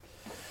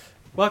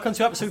Welcome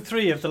to episode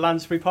 3 of the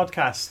Lansbury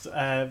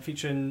podcast,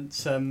 featuring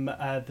some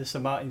the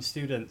St Martin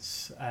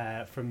students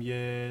from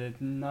year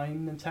 9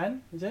 and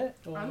 10, is it?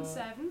 Or and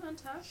 7 and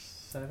 10.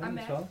 7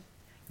 as well.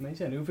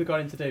 Amazing. Who have we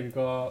got in today? We've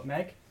got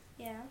Meg.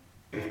 Yeah.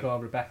 We've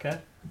got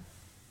Rebecca.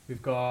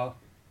 We've got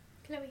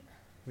Chloe.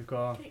 We've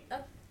got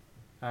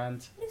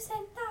and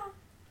Lucinda.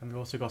 And we've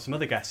also got some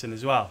other guests in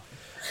as well.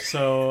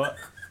 So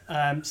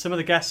some of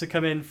the guests are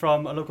coming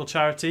from a local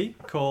charity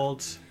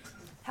called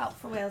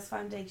Help4Wales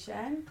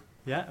Foundation.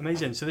 Yeah,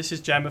 amazing. So this is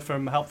Gemma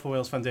from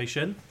Help4Wales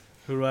Foundation,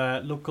 who are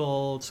a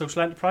local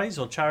social enterprise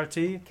or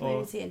charity.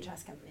 Community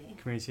interest company.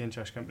 Community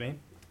interest company. Do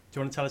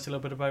you want to tell us a little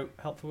bit about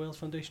Help4Wales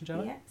Foundation,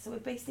 Gemma? Yeah, so we're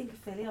based in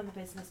Caerphilly on the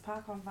business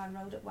park on Van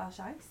Road at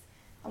Welsh Ice,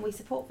 and we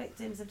support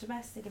victims of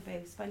domestic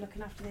abuse by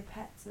looking after their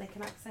pets so they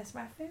can access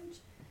refuge,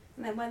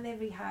 and then when they're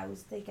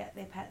rehoused they get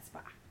their pets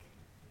back.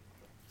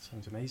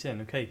 Sounds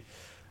amazing. Okay.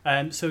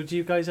 So do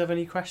you guys have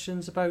any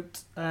questions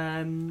about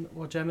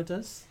what Gemma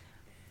does?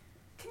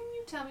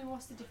 Tell me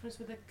what's the difference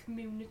with a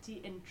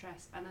community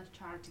interest and a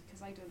charity,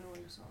 because I don't know,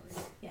 I'm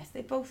sorry. Yes,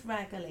 they're both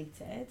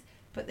regulated,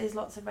 but there's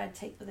lots of red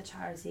tape with the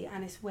charity,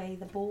 and it's way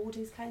the board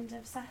is kind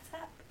of set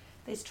up.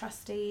 There's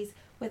trustees.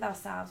 With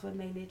ourselves, we're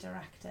mainly a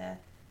director.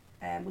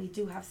 We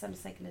do have some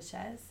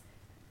signatures,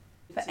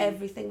 but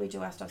everything we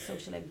do has to have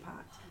social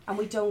impact, and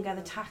we don't get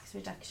the tax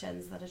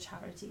reductions that a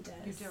charity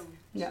does. You don't?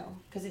 No,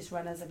 because it's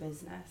run as a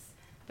business,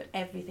 but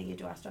everything you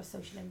do has to have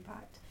social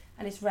impact.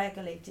 And it's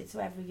regulated, so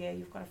every year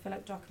you've got to fill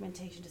out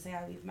documentation to say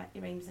how you've met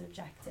your aims and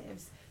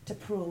objectives to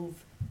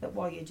prove that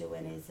what you're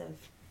doing is of,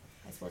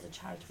 I suppose, a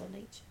charitable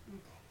nature.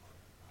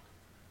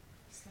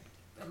 It's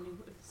like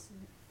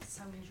it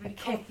sounds really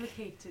kick.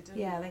 Complicated.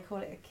 Yeah, they call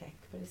it a kick,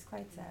 but it's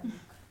quite,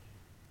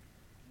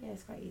 yeah,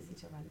 it's quite easy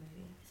to run,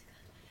 really.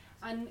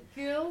 And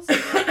girls,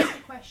 asked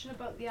a question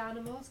about the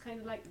animals, kind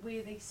of like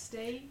where they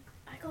stay.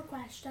 I got a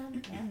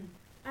question.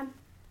 Yeah.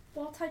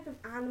 What type of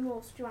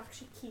animals do you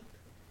actually keep?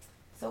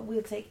 So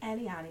we'll take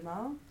any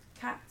animal,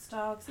 cats,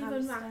 dogs, Even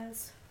hamsters.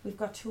 rats. We've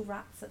got 2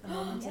 rats at the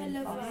moment I in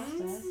love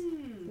Foster. rats.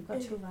 We've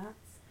got 2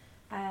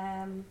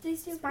 rats. Do you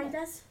see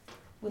spiders?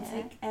 We'll Yeah.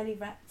 take any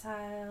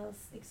reptiles,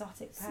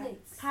 exotic pets.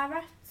 Snakes.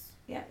 Parrots.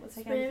 Yeah, we'll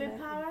take Spirit anything.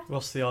 parrot.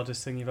 What's the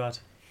oddest thing you've had?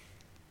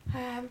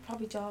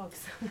 Probably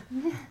dogs.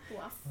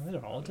 What?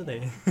 They're odd, are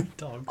they?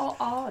 Dogs. Oh,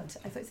 odd.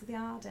 I thought you said the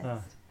hardest.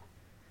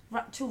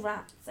 Ah. 2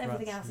 rats.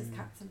 Everything Rats, else is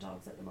cats and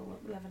dogs at the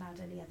moment. We haven't had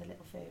any other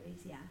little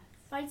furries yet.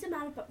 Why does it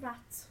matter about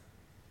rats?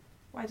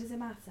 Why does it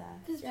matter?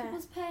 Because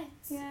people's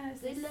pets. Yeah,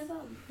 They live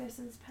on.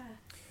 person's pet.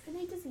 Are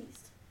they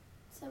diseased?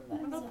 Some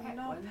What rats. about pet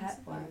Not ones?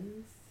 pet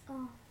ones.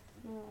 Oh.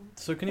 No.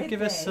 So can you They're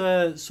give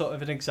us sort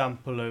of an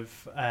example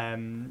of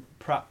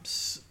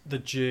perhaps the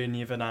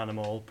journey of an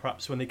animal,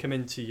 perhaps when they come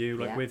into you,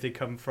 like Yeah. where they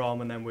come from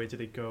and then where do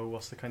they go,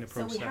 what's the kind of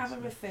process? So we have a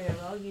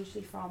referral,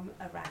 usually from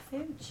a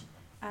refuge,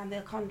 and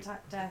they'll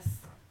contact us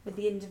with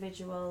the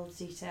individual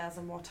details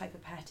and what type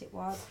of pet it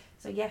was.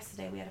 So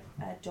yesterday we had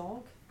a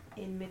dog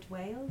in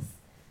mid-Wales.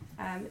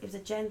 It was a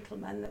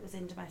gentleman that was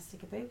in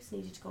domestic abuse,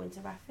 needed to go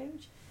into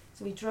refuge.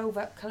 So we drove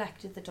up,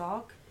 collected the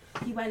dog.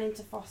 He went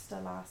into foster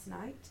last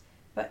night,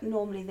 but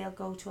normally they'll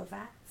go to a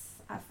vet's,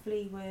 have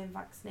flea, worm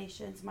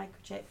vaccinations,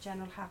 microchip,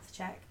 general health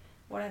check,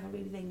 whatever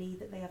really they need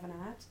that they haven't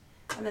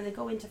had. And then they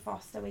go into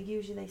foster, where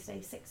usually they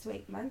stay 6 to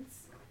 8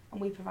 months, and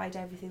we provide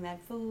everything then,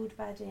 food,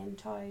 bedding,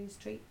 toys,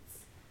 treats,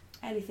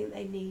 anything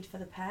they need for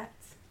the pet.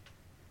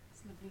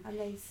 And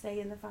they stay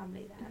in the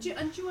family then. Do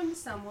you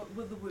understand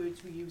what the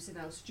words we're using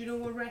now? So do you know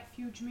what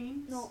refuge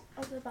means? No,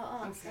 other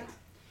about us. Okay.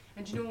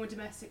 And do you know what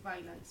domestic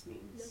violence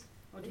means?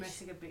 No. Or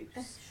domestic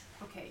abuse?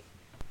 Okay.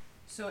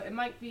 So it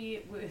might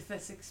be worth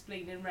us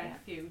explaining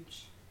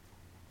refuge.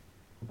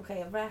 Okay,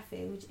 a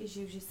refuge is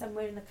usually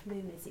somewhere in the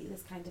community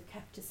that's kind of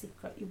kept a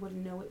secret. You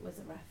wouldn't know it was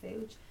a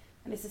refuge.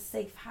 And it's a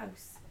safe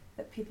house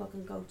that people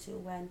can go to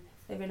when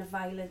they're in a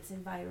violent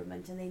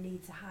environment and they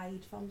need to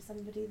hide from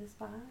somebody that's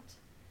bad.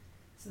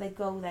 So they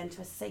go then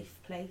to a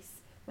safe place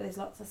where there's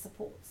lots of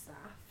support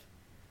staff,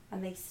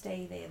 and they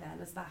stay there then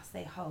as that's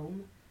their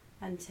home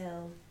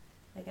until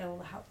they get all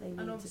the help they need.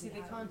 And obviously to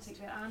be they can't housed. take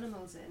their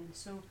animals in,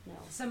 so No.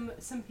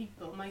 some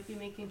people might be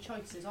making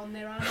choices on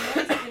their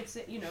animals.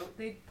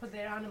 They put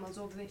their animals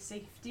over their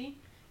safety.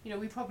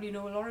 We probably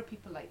know a lot of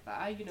people like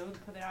that. They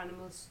put their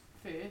animals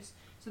first.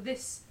 So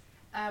this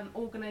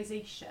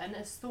organisation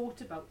has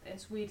thought about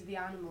this. Where do the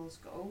animals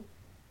go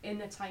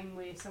in a time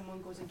where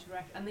someone goes into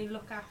and they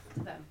look after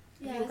them.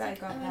 Yeah, You guys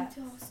got I went pets?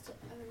 to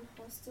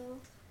hostel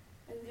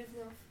and lived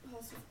in a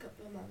hostel for a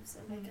couple of months,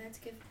 and I had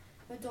to give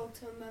my dog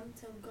to my mum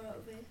till we got out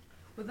of it.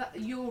 Well,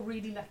 you're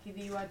really lucky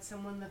that you had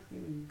someone that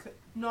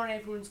not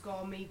everyone's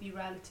got, maybe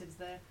relatives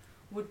that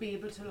would be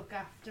able to look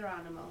after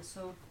animals.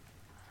 So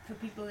for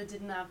people that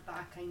didn't have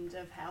that kind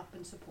of help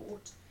and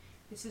support,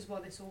 this is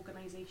what this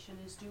organisation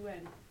is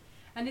doing.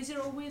 And is it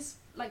always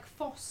like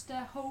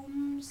foster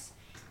homes?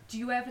 Do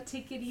you ever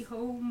take any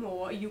home,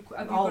 or have you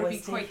got to be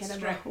quite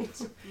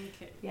strict?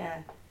 Okay.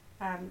 Yeah.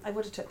 I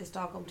would have took this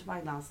dog home to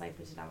mine last night,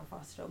 we didn't have a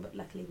foster home, but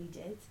luckily we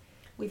did.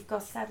 We've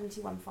got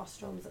 71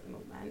 foster homes at the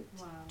moment.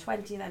 Wow.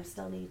 20 of them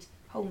still need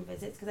home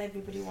visits, because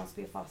everybody who wants to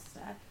be a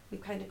foster,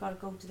 we've kind of got to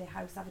go to their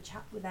house, have a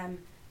chat with them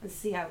and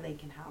see how they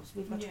can help. So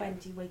we've got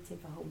 20 waiting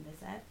for home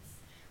visits.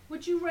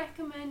 Would you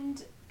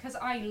recommend, because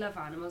I love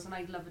animals and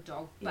I'd love a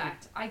dog,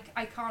 but Yeah.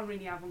 I can't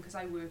really have one because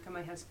I work and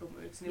my husband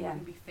works and it Yeah.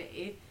 wouldn't be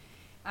fair.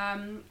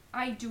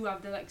 I do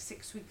have the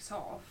 6 weeks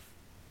off.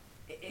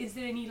 Is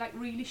there any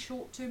really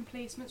short-term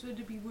placements? Would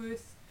it be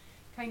worth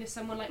kind of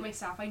someone like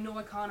myself? I know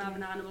I can't have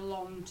an animal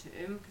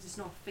long-term because it's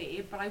not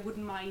fair, but I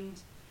wouldn't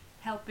mind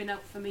helping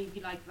out for maybe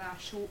that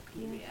short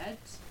period.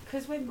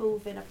 Because we're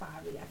moving a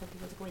barrier for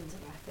people to go into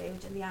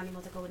refuge and the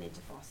animals are going into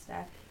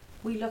foster,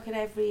 we look at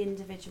every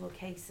individual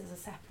case as a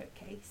separate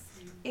case.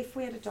 If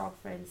we had a dog,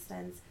 for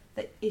instance,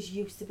 that is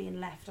used to being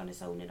left on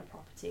its own in a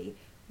property,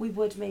 we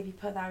would maybe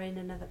put that in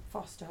another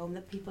foster home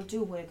that people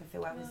do work a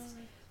few hours.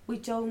 We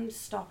don't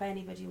stop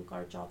anybody who's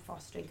got a job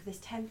fostering because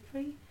it's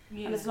temporary.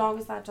 And as long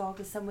as that dog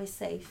is somewhere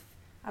safe,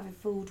 having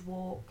food,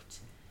 walked.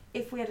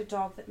 If we had a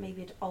dog that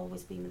maybe had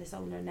always been with its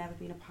owner and never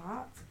been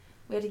apart,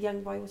 we had a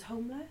young boy who was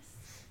homeless,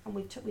 and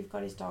we've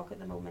got his dog at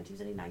the moment. He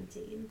was only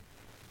 19.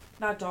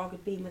 That dog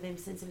had been with him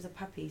since he was a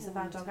puppy, so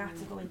that dog had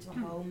to go into a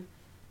home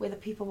where the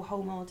people were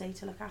home all day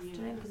to look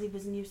after him because he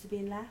wasn't used to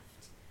being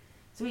left.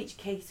 So each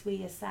case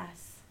we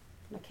assess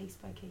on a case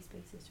by case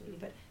basis really,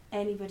 but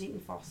anybody can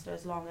foster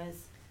as long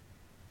as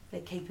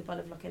they're capable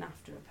of looking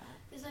after a pet.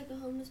 There's a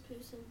homeless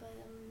person by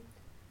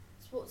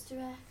Sports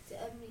Direct.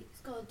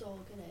 He's got a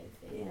dog and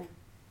everything. Yeah.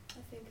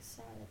 I think it's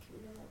sad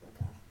like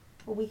that.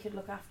 Well, we could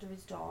look after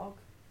his dog,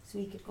 so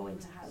he could go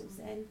into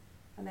housing,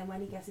 and then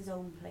when he gets his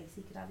own place,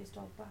 he could have his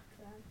dog back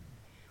then.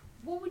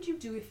 What would you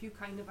do if you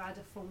kind of had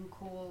a phone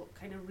call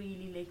kind of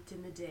really late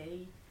in the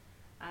day,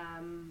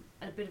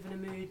 a bit of an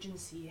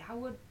emergency? How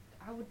would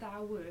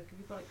that work? Have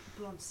you got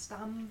people on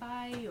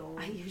standby, or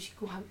I usually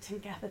go out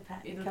and get the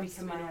pet and it'll it be comes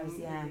to my coming house,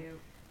 home yeah. with you?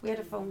 We had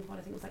a phone call,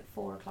 I think it was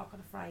 4 o'clock on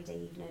a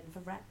Friday evening for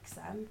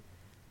Wrexham,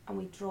 and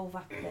we drove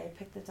up there,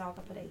 picked the dog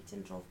up at 8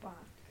 and drove back.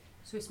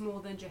 So it's more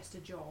than just a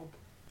job.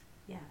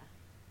 Yeah.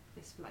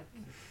 It's a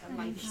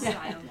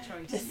lifestyle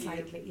choice. Just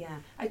slightly,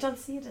 yeah. I don't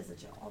see it as a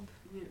job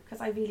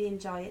because I really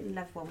enjoy it and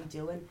love what we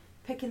do, and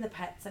picking the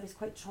pets up is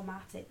quite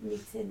traumatic,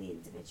 meeting the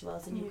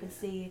individuals, and you can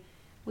see,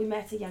 we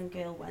met a young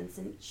girl once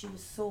and she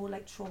was so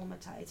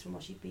traumatised from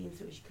what she'd been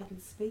through, she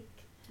couldn't speak.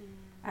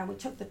 And we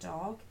took the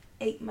dog.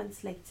 8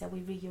 months later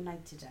we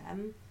reunited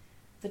him.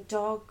 The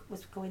dog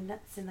was going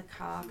nuts in the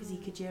car because he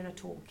could hear her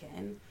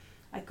talking.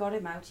 I got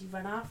him out, he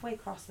ran halfway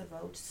across the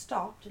road,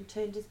 stopped and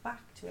turned his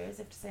back to her as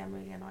if to say, I'm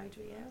really annoyed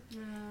with you.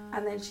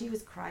 And then she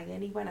was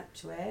crying, he went up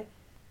to her,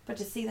 but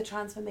to see the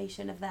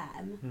transformation of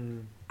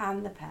them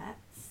and the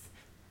pets,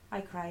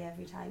 I cry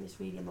every time. It's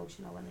really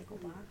emotional when they go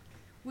back.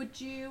 Would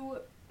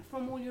you,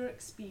 from all your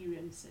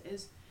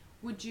experiences,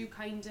 would you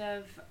kind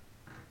of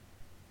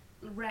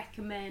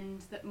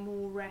recommend that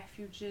more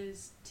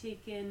refuges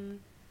take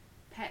in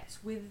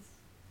pets with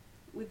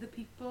the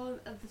people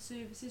of the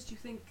services? Do you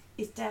think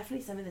it's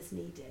definitely something that's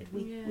needed?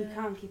 We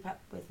can't keep up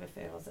with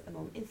referrals at the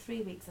moment. In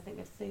 3 weeks I think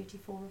we have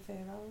 34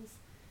 referrals,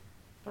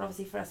 but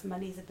obviously for us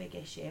money is a big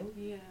issue,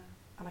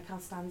 and I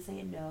can't stand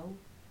saying no.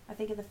 I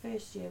think in the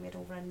first year we had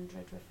over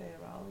 100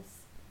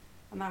 referrals,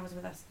 and that was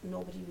with us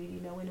nobody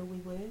really knowing who we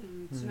were.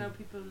 So now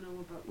people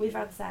know about We've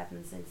had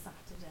 7 since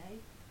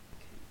Saturday.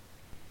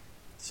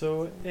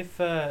 So if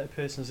a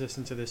person's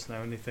listening to this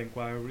now and they think,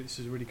 wow, this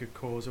is a really good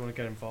cause, I want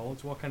to get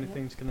involved, what kind of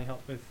things can they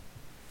help with?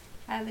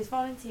 There's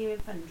volunteering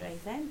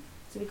fundraising,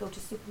 so we go to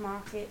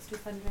supermarkets, do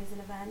fundraising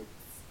events.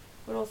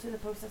 We're also in the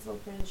process of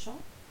opening a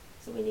shop,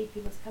 so we need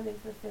people to come in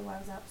for a few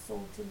hours out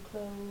sorting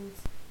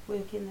clothes,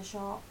 work in the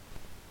shop,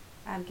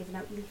 giving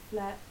out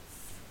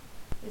leaflets.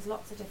 There's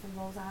lots of different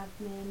roles,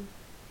 admin.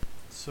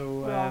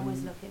 So we're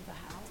always looking for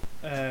help.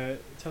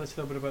 Tell us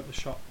a little bit about the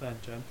shop then,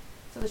 Jen.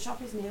 So the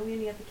shop is new, we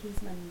only had the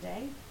keys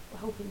Monday. We're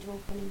hoping to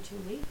open in 2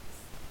 weeks.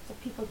 So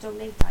people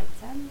donate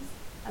items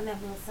and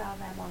then we'll sell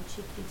them on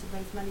cheaply to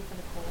raise money for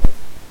the cause,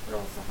 but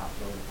also help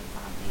low-income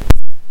families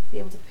be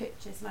able to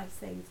purchase nice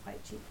things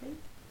quite cheaply.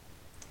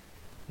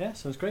 Yeah,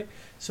 sounds great.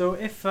 So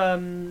if a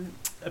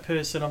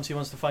person obviously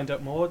wants to find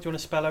out more, do you want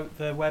to spell out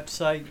the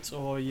website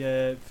or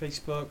your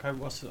Facebook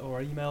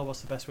or email?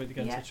 What's the best way to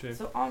get in touch with you?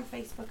 So on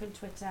Facebook and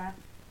Twitter,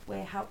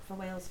 we're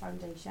Help4Wales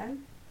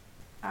Foundation.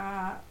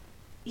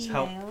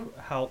 Email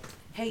help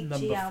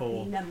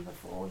HELP number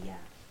 4,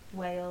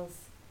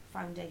 Wales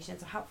Foundation.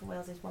 So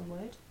Help4Wales is one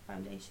word,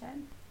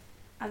 foundation.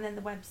 And then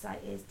the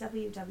website is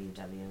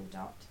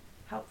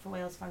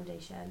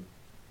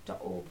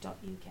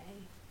www.help4walesfoundation.org.uk.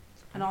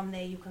 And on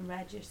there you can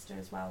register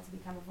as well to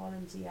become a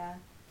volunteer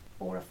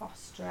or a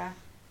fosterer,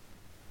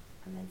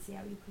 and then see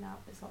how you can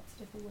help. There's lots of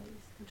different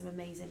ways. Some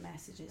amazing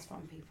messages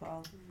from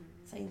people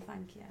saying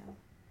thank you.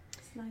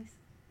 It's nice.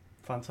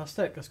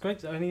 Fantastic, that's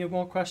great. Any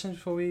more questions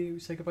before we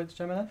say goodbye to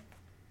Gemma then?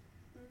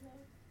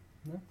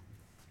 No?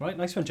 Right,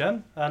 nice one,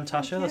 Jem. And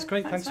Tasha, that's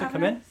great. Thanks for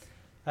coming.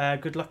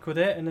 Good luck with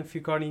it, and if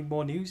you've got any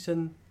more news,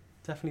 then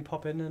definitely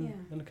pop in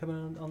and come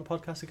in on the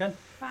podcast again.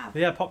 Fab.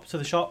 But yeah, pop to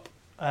the shop.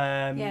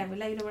 We're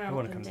later around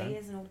open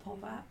days and all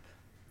pop up.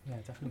 Yeah,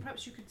 definitely. And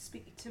perhaps you could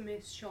speak to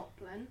Miss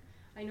Shopland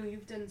I know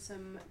you've done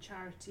some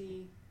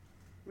charity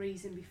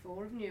raising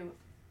before, haven't you?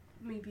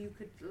 Maybe you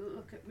could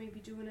look at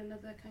maybe doing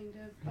another kind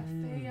of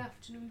buffet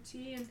afternoon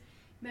tea and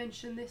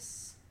mention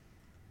this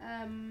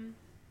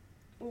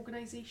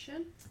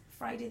organisation.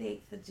 Friday the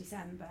 8th of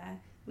December,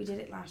 we did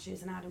it last year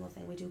as an annual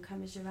thing. We do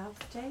Come As Your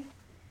Elf Day.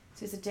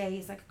 So it's a day,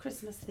 it's like a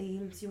Christmas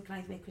theme, so you can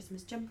either make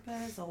Christmas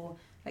jumpers or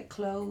like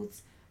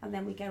clothes, and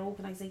then we get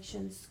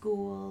organisations,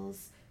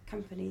 schools,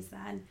 companies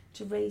then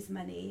to raise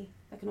money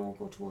that can all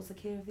go towards the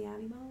care of the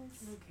animals.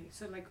 Okay,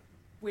 so like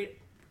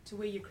to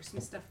wear your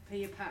Christmas stuff, pay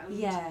your pound.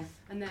 Yeah.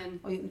 And then...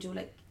 Or you can do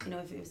like, you know,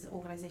 if it was an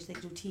organisation, they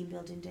could do team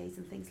building days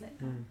and things like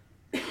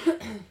that.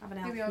 Have an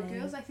elf Here we are, name.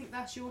 girls. I think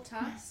that's your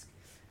task.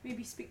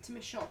 Maybe speak to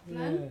Miss Yeah.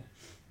 Shopland.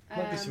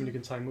 Might be somebody who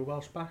can time with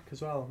Welsh back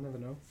as well, never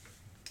know.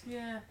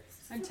 Yeah,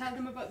 and tell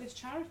them about this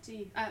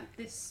charity,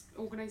 this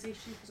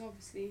organisation, because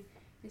obviously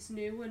it's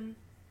new and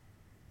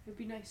it'd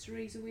be nice to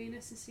raise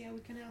awareness and see how we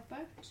can help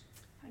out.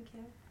 Thank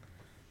you.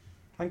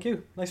 Thank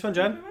you. Nice one, Thank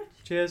Jen. you very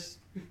much. Cheers.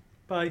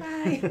 Bye.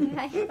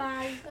 Bye.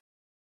 Bye.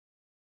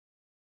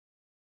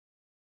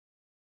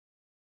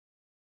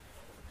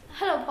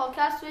 Hello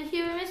podcast, we're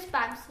here with Miss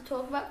Banks to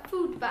talk about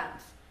food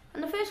banks.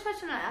 And the first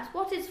question I asked,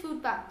 what is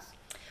food banks?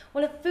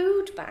 Well, a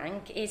food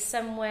bank is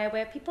somewhere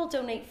where people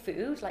donate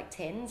food, like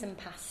tins and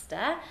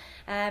pasta,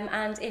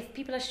 and if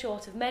people are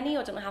short of money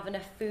or don't have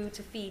enough food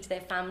to feed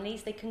their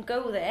families, they can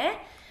go there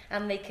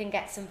and they can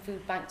get some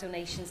food bank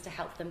donations to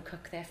help them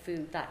cook their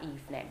food that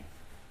evening.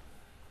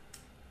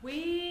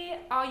 Where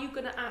are you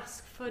going to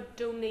ask for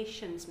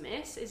donations,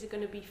 Miss? Is it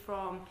going to be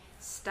from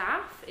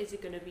staff? Is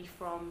it going to be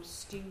from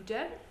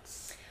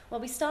students? Well,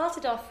 we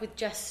started off with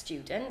just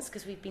students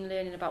because we've been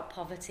learning about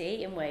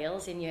poverty in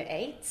Wales in year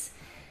 8.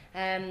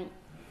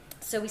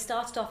 So we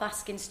started off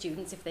asking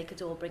students if they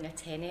could all bring a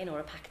tin in or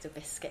a packet of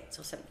biscuits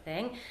or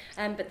something.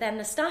 But then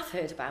the staff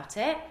heard about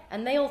it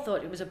and they all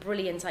thought it was a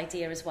brilliant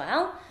idea as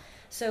well.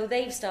 So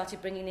they've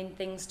started bringing in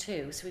things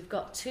too. So we've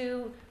got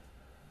 2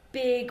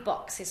 big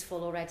boxes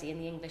full already in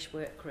the English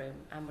workroom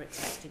and we're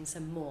expecting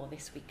some more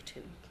this week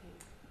too.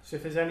 So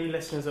if there's any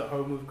listeners at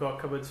home who've got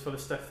cupboards full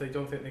of stuff they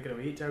don't think they're going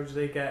to eat, how do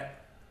they get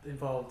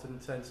involved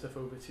and send stuff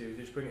over to you?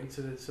 Just bring it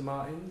into the St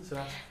Martin's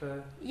and ask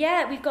for...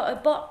 Yeah, we've got a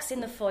box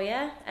in the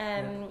foyer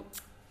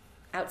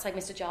outside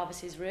Mr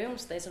Jarvis's room,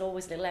 so there's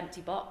always a little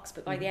empty box,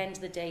 but by the end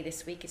of the day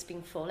this week it's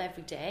been full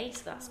every day,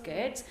 so that's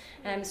good.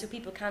 So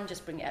people can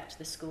just bring it up to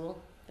the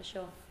school for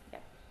sure. Yeah.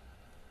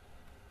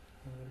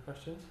 Any other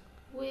questions?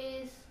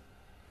 Where's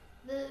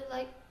the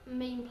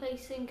main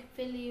place in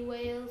Caerphilly,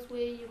 Wales,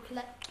 where you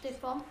collect it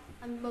from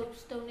and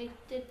most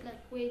donated?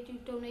 Where do you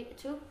donate it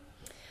to?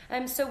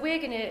 So we're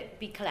going to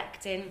be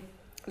collecting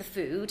the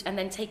food and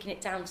then taking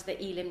it down to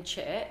the Elim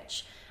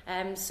Church.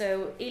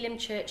 So Elim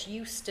Church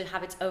used to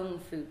have its own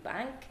food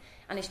bank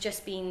and it's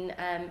just been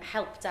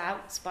helped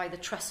out by the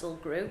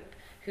Trussell Group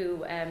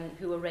who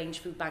arrange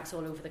food banks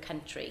all over the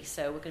country.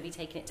 So we're going to be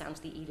taking it down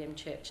to the Elim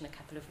Church in a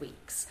couple of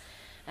weeks.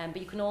 But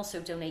you can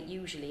also donate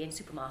usually in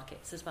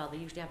supermarkets as well. They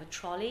usually have a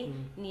trolley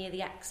near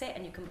the exit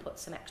and you can put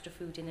some extra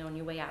food in there on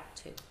your way out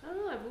too.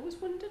 Oh, I've always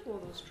wondered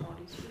what those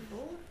trolleys were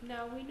for.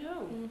 Now we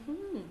know.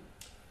 Mm-hmm.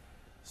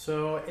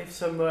 So if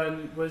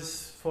someone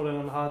was falling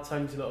on hard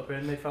times a little bit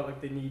and they felt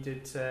like they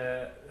needed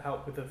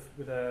help with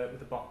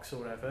a box or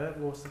whatever,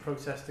 what's the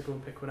process to go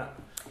and pick one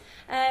up?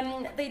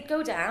 They'd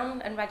go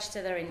down and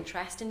register their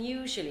interest, and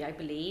usually I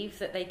believe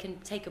that they can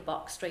take a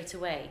box straight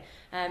away.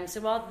 So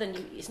rather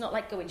than it's not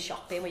like going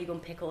shopping where you go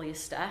and pick all your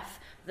stuff.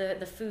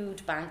 The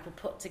food bank will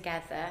put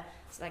together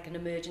like an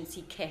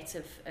emergency kit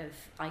of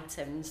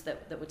items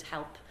that would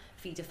help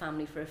feed a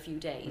family for a few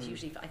days.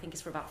 Usually I think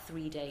it's for about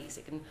 3 days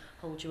it can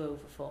hold you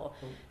over for.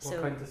 What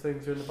kinds of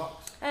things are in the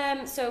box?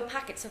 So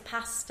packets of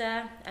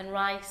pasta and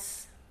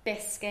rice,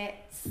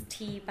 biscuits,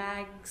 tea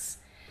bags,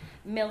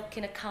 milk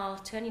in a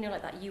carton,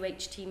 like that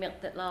UHT milk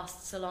that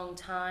lasts a long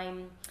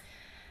time.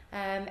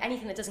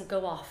 Anything that doesn't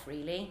go off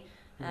really,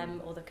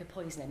 or that could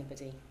poison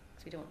anybody,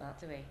 because we don't want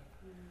that, do we?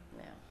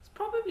 No. It's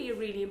probably a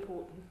really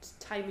important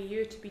time of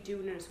year to be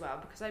doing it as well,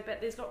 because I bet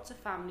there's lots of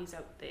families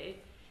out there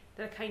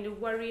that are kind of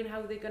worrying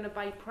how they're going to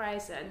buy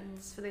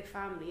presents for their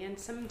family, and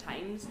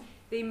sometimes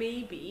they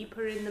may be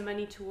putting the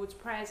money towards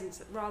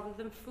presents rather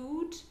than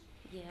food.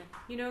 Yeah.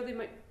 They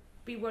might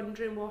be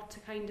wondering what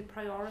to kind of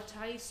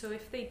prioritise. So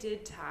if they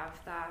did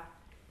have that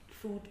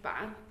food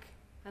bank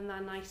and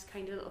that nice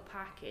kind of little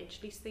package,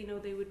 at least they know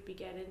they would be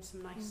getting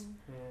some nice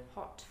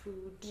hot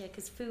food. Yeah,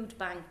 because food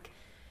bank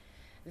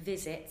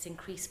visits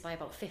increased by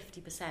about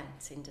 50%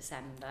 in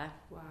December.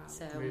 Wow.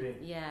 So Really?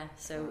 yeah,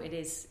 so it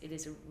is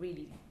a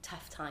really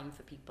tough time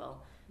for people.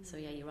 So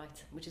yeah, you're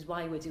right, which is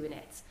why we're doing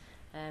it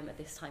at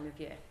this time of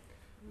year.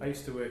 I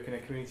used to work in a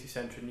community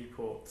centre in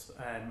Newport,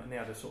 and they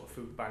had a sort of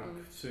food bank.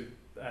 So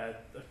a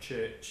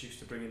church used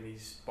to bring in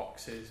these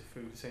boxes of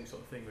food, the same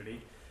sort of thing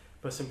really.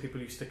 But some people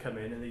used to come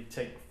in and they'd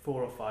take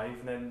 4 or 5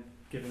 and then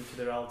give them to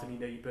their elderly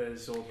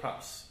neighbours, or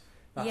perhaps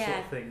that sort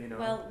of thing, you know.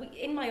 Well,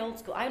 in my old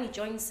school, I only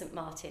joined St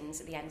Martin's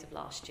at the end of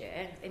last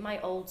year. In my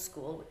old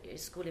school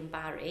in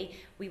Barry,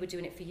 we were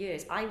doing it for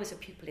years. I was a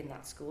pupil in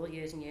that school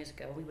years and years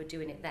ago. We were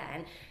doing it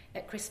then.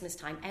 At Christmas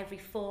time, every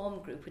form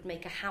group would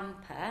make a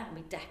hamper and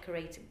we'd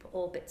decorate and put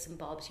all bits and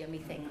bobs, yummy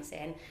things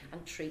in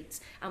and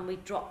treats. And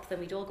we'd drop them.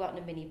 We'd all go out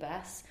in a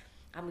minibus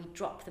and we'd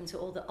drop them to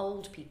all the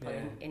old people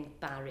in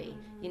Barry,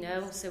 you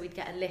know. So we'd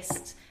get a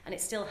list, and it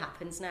still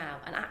happens now.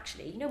 And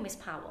actually, you know, Miss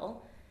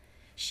Powell,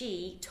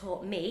 she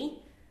taught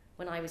me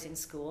when I was in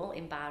school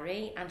in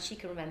Barry, and she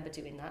can remember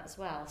doing that as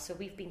well. So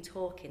we've been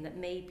talking that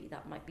maybe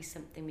that might be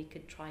something we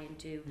could try and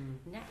do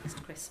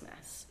next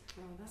Christmas.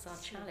 Oh, that's our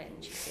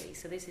challenge, you see.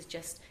 So this is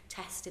just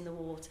testing the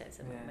waters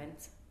at the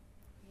moment.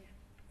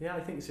 Yeah,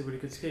 I think it's a really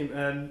good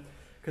scheme.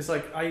 Because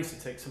like I used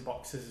to take some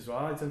boxes as well.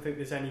 I don't think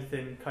there's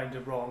anything kind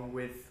of wrong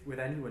with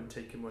anyone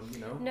taking one, you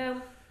know.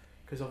 No.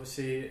 Because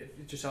obviously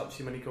it just helps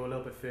your money go a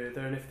little bit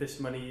further, and if this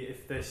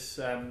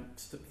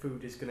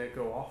food is going to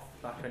go off,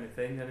 that kind of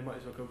thing, then it might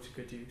as well go to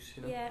good use,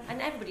 you know. Yeah,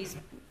 and everybody's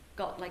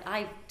got, like,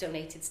 I've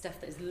donated stuff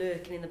that is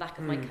lurking in the back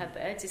of my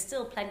cupboards. It's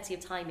still plenty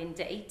of time in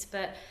date,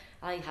 but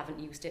I haven't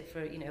used it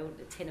for, you know,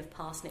 a tin of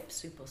parsnip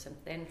soup or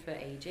something for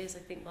ages. I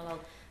think, well,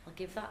 I'll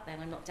give that then.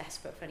 I'm not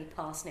desperate for any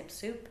parsnip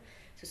soup,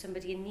 so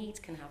somebody in need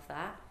can have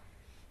that.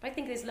 But I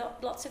think there's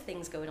lots of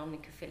things going on in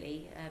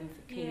Caerphilly,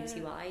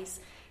 community-wise.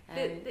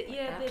 There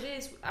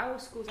is. Our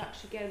school's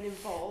actually getting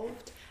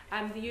involved.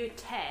 The year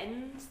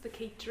 10s, the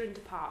catering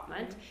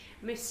department,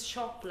 Miss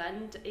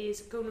Shopland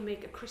is going to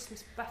make a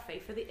Christmas buffet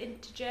for the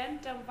Intergen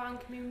down Van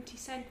Community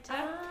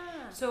Centre.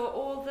 So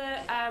all the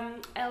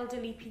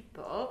elderly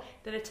people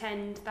that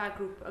attend that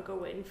group are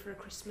going for a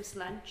Christmas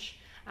lunch,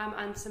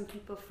 and some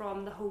people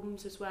from the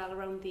homes as well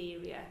around the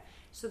area.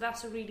 So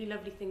that's a really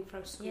lovely thing for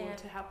our school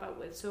to help out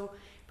with. So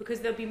because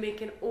they'll be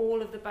making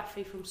all of the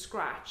buffet from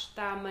scratch,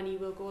 that money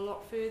will go a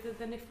lot further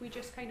than if we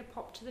just kind of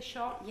pop to the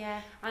shop.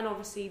 Yeah. And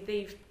obviously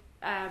they've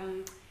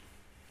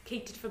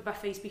catered for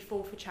buffets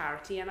before for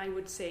charity, and I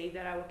would say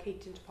that our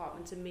catering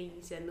department's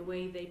amazing, the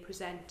way they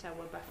present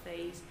our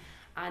buffets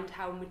and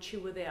how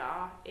mature they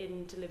are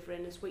in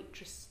delivering as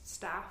waitress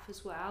staff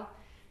as well.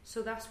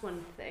 So that's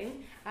one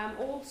thing.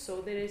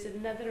 Also, there is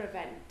another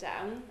event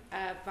down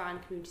Van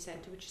Community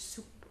Centre, which is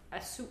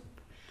soup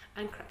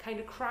and kind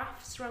of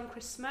crafts around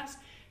Christmas.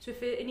 So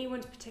if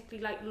anyone's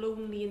particularly like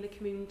lonely in the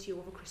community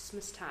over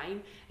Christmas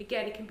time,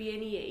 again, it can be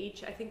any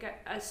age. I think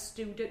as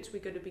students,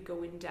 we're going to be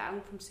going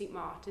down from St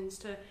Martin's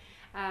to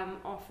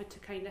offer to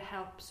kind of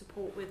help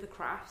support with the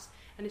crafts.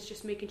 And it's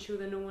just making sure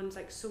that no one's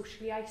like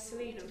socially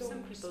isolated.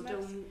 Some people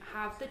don't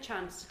have the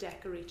chance to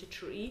decorate a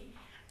tree,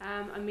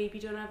 and maybe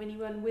don't have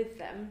anyone with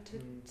them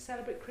to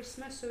celebrate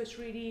Christmas. So it's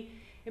really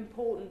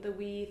important that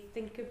we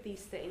think of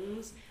these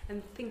things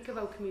and think of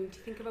our community,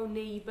 think of our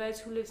neighbours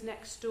who lives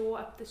next door,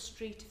 up the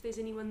street, if there's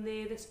anyone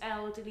there that's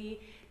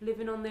elderly,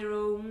 living on their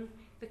own,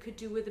 that could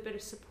do with a bit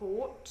of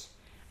support.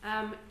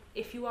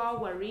 If you are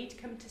worried,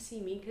 come to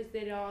see me, because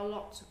there are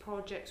lots of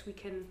projects we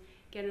can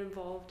get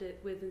involved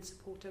with and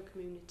support our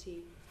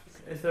community.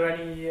 Is there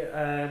any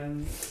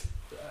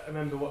I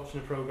remember watching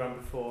a programme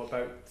before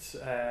about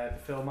the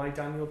film I,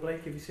 Daniel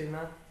Blake. Have you seen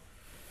that?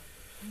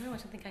 No, I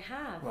don't think I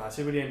have. Well, it's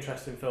a really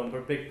interesting film, but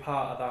a big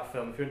part of that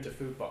film, if you're into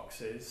food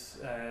boxes,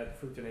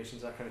 food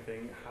donations, that kind of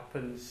thing,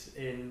 happens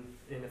in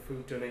a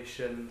food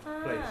donation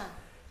place.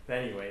 But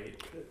anyway,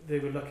 they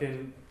were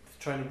looking to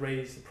try and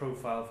raise the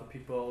profile for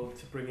people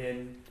to bring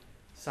in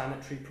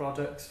sanitary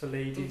products for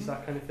ladies,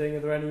 that kind of thing. Are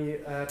there any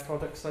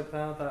products like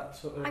that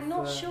sort of... I'm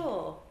not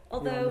sure.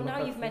 Although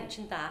now you've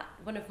mentioned that,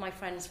 one of my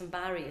friends from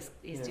Barry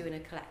is doing a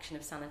collection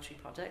of sanitary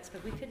products,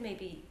 but we could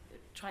maybe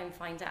try and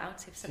find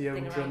out if something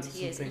around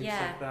here is. Things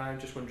like that. I'm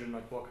just wondering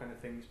like what kind of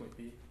things might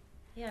be.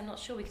 Yeah, I'm not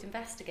sure. We could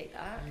investigate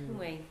that, couldn't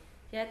we?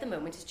 Yeah, at the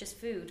moment it's just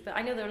food, but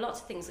I know there are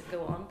lots of things that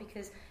go on,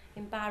 because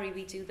in Barry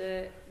we do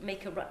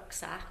make a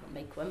rucksack, not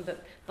make one,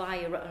 but buy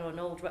an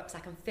old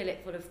rucksack and fill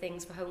it full of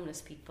things for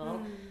homeless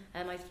people.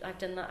 I've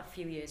done that a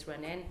few years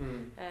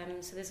running.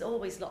 So there's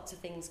always lots of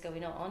things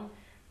going on.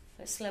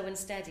 But slow and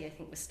steady, I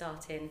think we're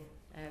starting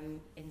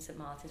in St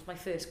Martin's. My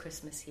first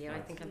Christmas here. I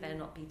think I better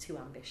not be too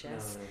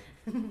ambitious.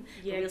 No.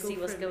 Yeah, we'll see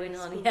what's going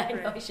on. Yeah, I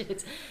know I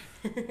should.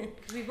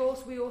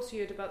 we also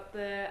heard about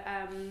the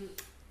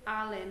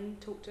Alan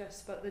talked to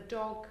us about the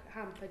dog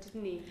hamper,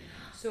 didn't he?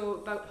 So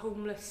about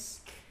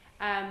homeless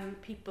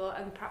people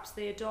and perhaps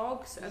their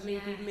dogs, and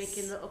maybe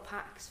making little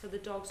packs for the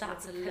dogs.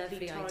 That's like a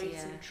lovely toys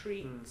idea. And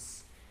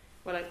treats.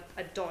 Well, like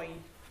a dog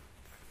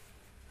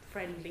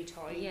friendly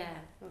toy. Yeah.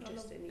 Not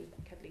just any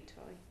cuddly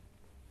toy.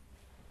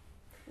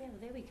 Yeah, well,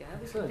 there we go.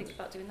 Excellent. We can think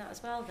about doing that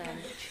as well then.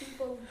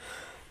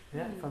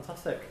 Yeah,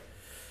 fantastic.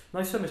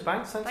 Nice one, Miss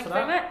Banks. Thanks for that.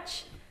 Thank you very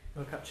much.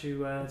 We'll catch you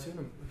soon,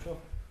 I'm sure.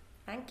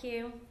 Thank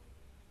you.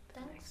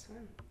 Thanks. Next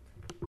one.